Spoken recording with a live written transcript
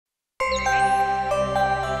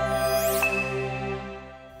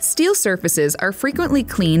Steel surfaces are frequently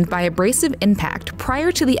cleaned by abrasive impact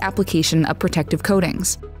prior to the application of protective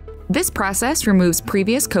coatings. This process removes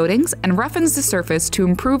previous coatings and roughens the surface to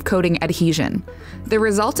improve coating adhesion. The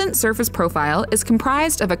resultant surface profile is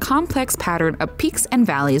comprised of a complex pattern of peaks and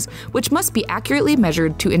valleys, which must be accurately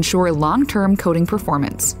measured to ensure long-term coating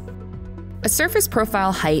performance. A surface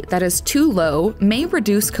profile height that is too low may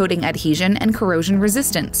reduce coating adhesion and corrosion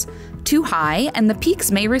resistance. Too high, and the peaks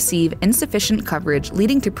may receive insufficient coverage,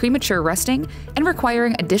 leading to premature rusting and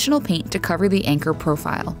requiring additional paint to cover the anchor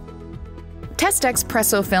profile. Testex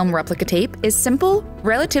Press-O-Film Replica Tape is simple,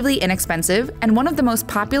 relatively inexpensive, and one of the most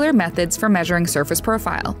popular methods for measuring surface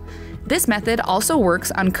profile. This method also works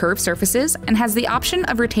on curved surfaces and has the option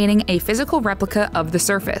of retaining a physical replica of the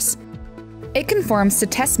surface. It conforms to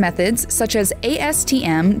test methods such as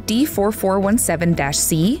ASTM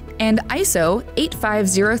D4417-C and ISO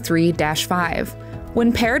 8503-5.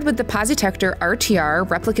 When paired with the PosiTector RTR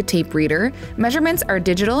Replica Tape Reader, measurements are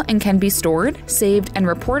digital and can be stored, saved, and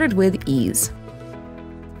reported with ease.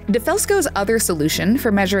 DeFelsco's other solution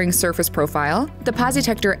for measuring surface profile, the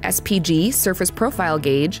PosiTector SPG Surface Profile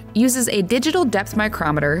Gauge, uses a digital depth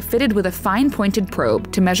micrometer fitted with a fine-pointed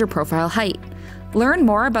probe to measure profile height. Learn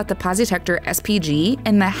more about the PosiTector SPG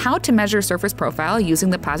and the How to Measure Surface Profile using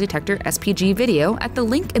the PosiTector SPG video at the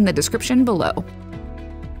link in the description below.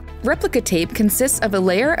 Replica tape consists of a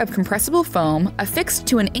layer of compressible foam affixed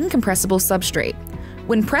to an incompressible substrate.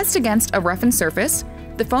 When pressed against a roughened surface,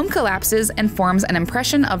 the foam collapses and forms an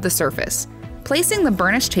impression of the surface. Placing the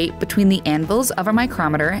burnished tape between the anvils of a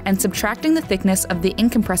micrometer and subtracting the thickness of the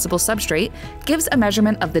incompressible substrate gives a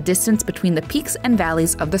measurement of the distance between the peaks and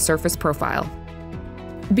valleys of the surface profile.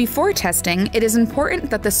 Before testing, it is important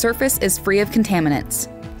that the surface is free of contaminants.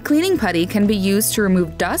 Cleaning putty can be used to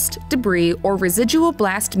remove dust, debris, or residual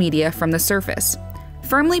blast media from the surface.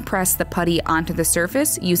 Firmly press the putty onto the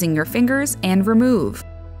surface using your fingers and remove.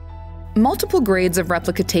 Multiple grades of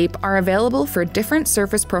replica tape are available for different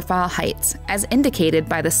surface profile heights, as indicated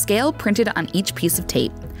by the scale printed on each piece of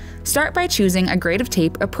tape. Start by choosing a grade of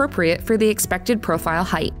tape appropriate for the expected profile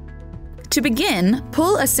height. To begin,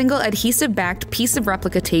 pull a single adhesive-backed piece of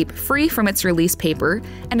replica tape free from its release paper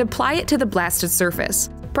and apply it to the blasted surface.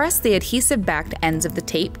 Press the adhesive-backed ends of the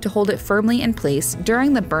tape to hold it firmly in place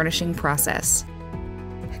during the burnishing process.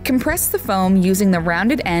 Compress the foam using the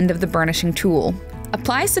rounded end of the burnishing tool.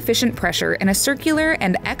 Apply sufficient pressure in a circular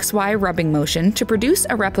and XY rubbing motion to produce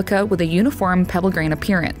a replica with a uniform pebble grain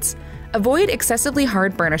appearance. Avoid excessively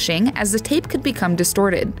hard burnishing as the tape could become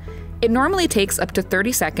distorted. It normally takes up to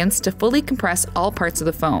 30 seconds to fully compress all parts of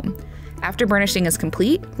the foam. After burnishing is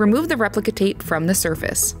complete, remove the replica tape from the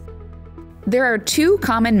surface. There are two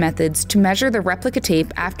common methods to measure the replica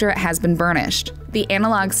tape after it has been burnished: the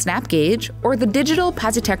analog snap gauge or the digital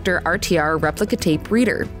PosiTector RTR Replica Tape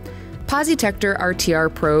Reader. PosiTector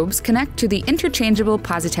RTR probes connect to the interchangeable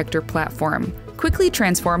PosiTector platform, quickly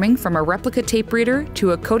transforming from a replica tape reader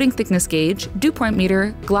to a coating thickness gauge, dew point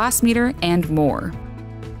meter, gloss meter, and more.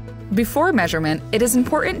 Before measurement, it is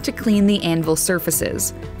important to clean the anvil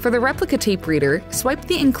surfaces. For the replica tape reader, swipe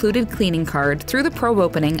the included cleaning card through the probe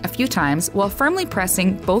opening a few times while firmly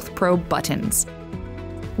pressing both probe buttons.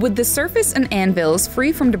 With the surface and anvils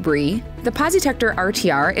free from debris, the PosiTector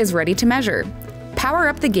RTR is ready to measure. Power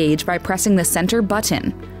up the gauge by pressing the center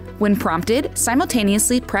button. When prompted,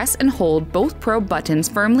 simultaneously press and hold both probe buttons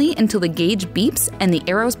firmly until the gauge beeps and the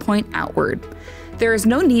arrows point outward. There is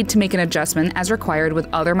no need to make an adjustment as required with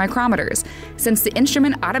other micrometers, since the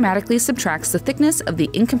instrument automatically subtracts the thickness of the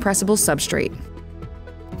incompressible substrate.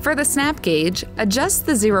 For the snap gauge, adjust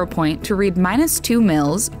the 0 point to read -2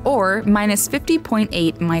 mils or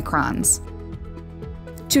 -50.8 microns.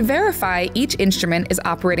 To verify each instrument is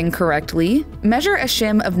operating correctly, measure a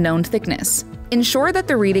shim of known thickness. Ensure that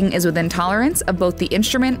the reading is within tolerance of both the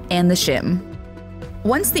instrument and the shim.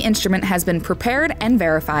 Once the instrument has been prepared and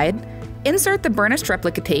verified, insert the burnished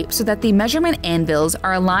replica tape so that the measurement anvils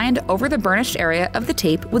are aligned over the burnished area of the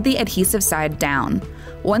tape with the adhesive side down.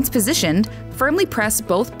 Once positioned, firmly press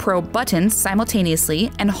both probe buttons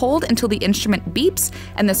simultaneously and hold until the instrument beeps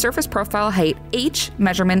and the surface profile height H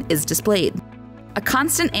measurement is displayed. A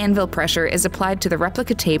constant anvil pressure is applied to the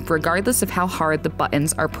replica tape regardless of how hard the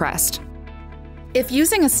buttons are pressed. If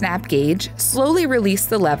using a snap gauge, slowly release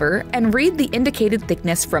the lever and read the indicated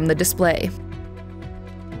thickness from the display.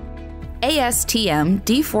 ASTM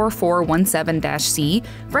D4417-C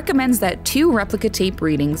recommends that 2 replica tape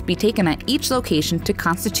readings be taken at each location to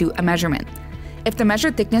constitute a measurement. If the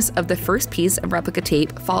measured thickness of the first piece of replica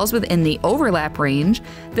tape falls within the overlap range,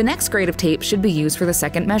 the next grade of tape should be used for the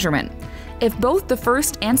second measurement. If both the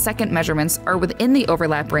first and second measurements are within the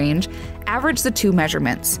overlap range, average the two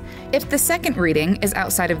measurements. If the second reading is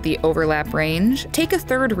outside of the overlap range, take a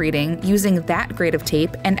third reading using that grade of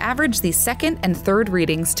tape and average the second and third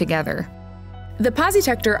readings together. The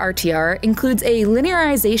PosiTector RTR includes a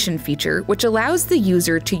linearization feature which allows the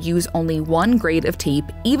user to use only one grade of tape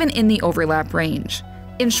even in the overlap range.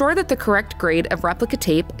 Ensure that the correct grade of replica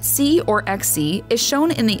tape, C or XC, is shown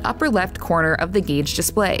in the upper left corner of the gauge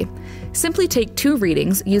display. Simply take two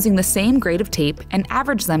readings using the same grade of tape and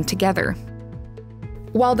average them together.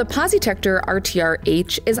 While the PosiTector RTR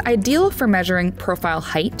H is ideal for measuring profile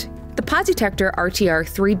height, the PosiTector RTR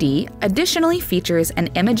 3D additionally features an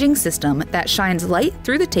imaging system that shines light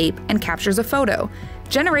through the tape and captures a photo,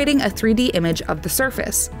 generating a 3D image of the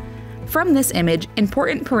surface. From this image,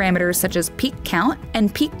 important parameters such as peak count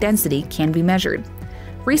and peak density can be measured.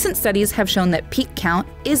 Recent studies have shown that peak count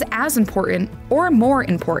is as important or more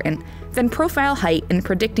important than profile height in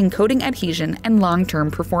predicting coating adhesion and long-term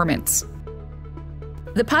performance.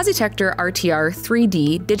 The PosiTector RTR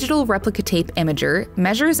 3D Digital Replica Tape Imager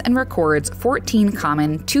measures and records 14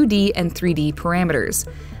 common 2D and 3D parameters.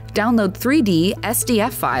 Download 3D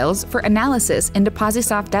SDF files for analysis into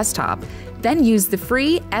PosiSoft Desktop, then use the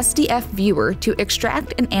free SDF Viewer to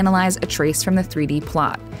extract and analyze a trace from the 3D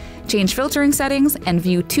plot. Change filtering settings and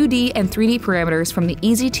view 2D and 3D parameters from the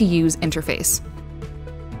easy-to-use interface.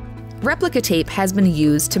 Replica tape has been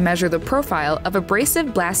used to measure the profile of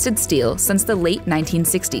abrasive blasted steel since the late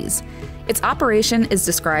 1960s. Its operation is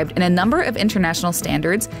described in a number of international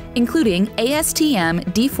standards, including ASTM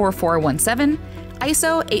D4417,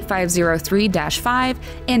 ISO 8503-5,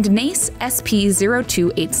 and NACE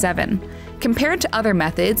SP0287. Compared to other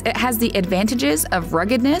methods, it has the advantages of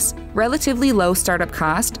ruggedness, relatively low startup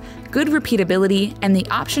cost, good repeatability, and the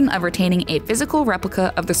option of retaining a physical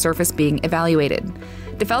replica of the surface being evaluated.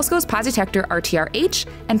 Tefelsco's PosiTector RTR H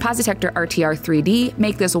and PosiTector RTR 3D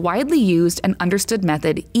make this widely used and understood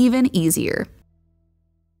method even easier.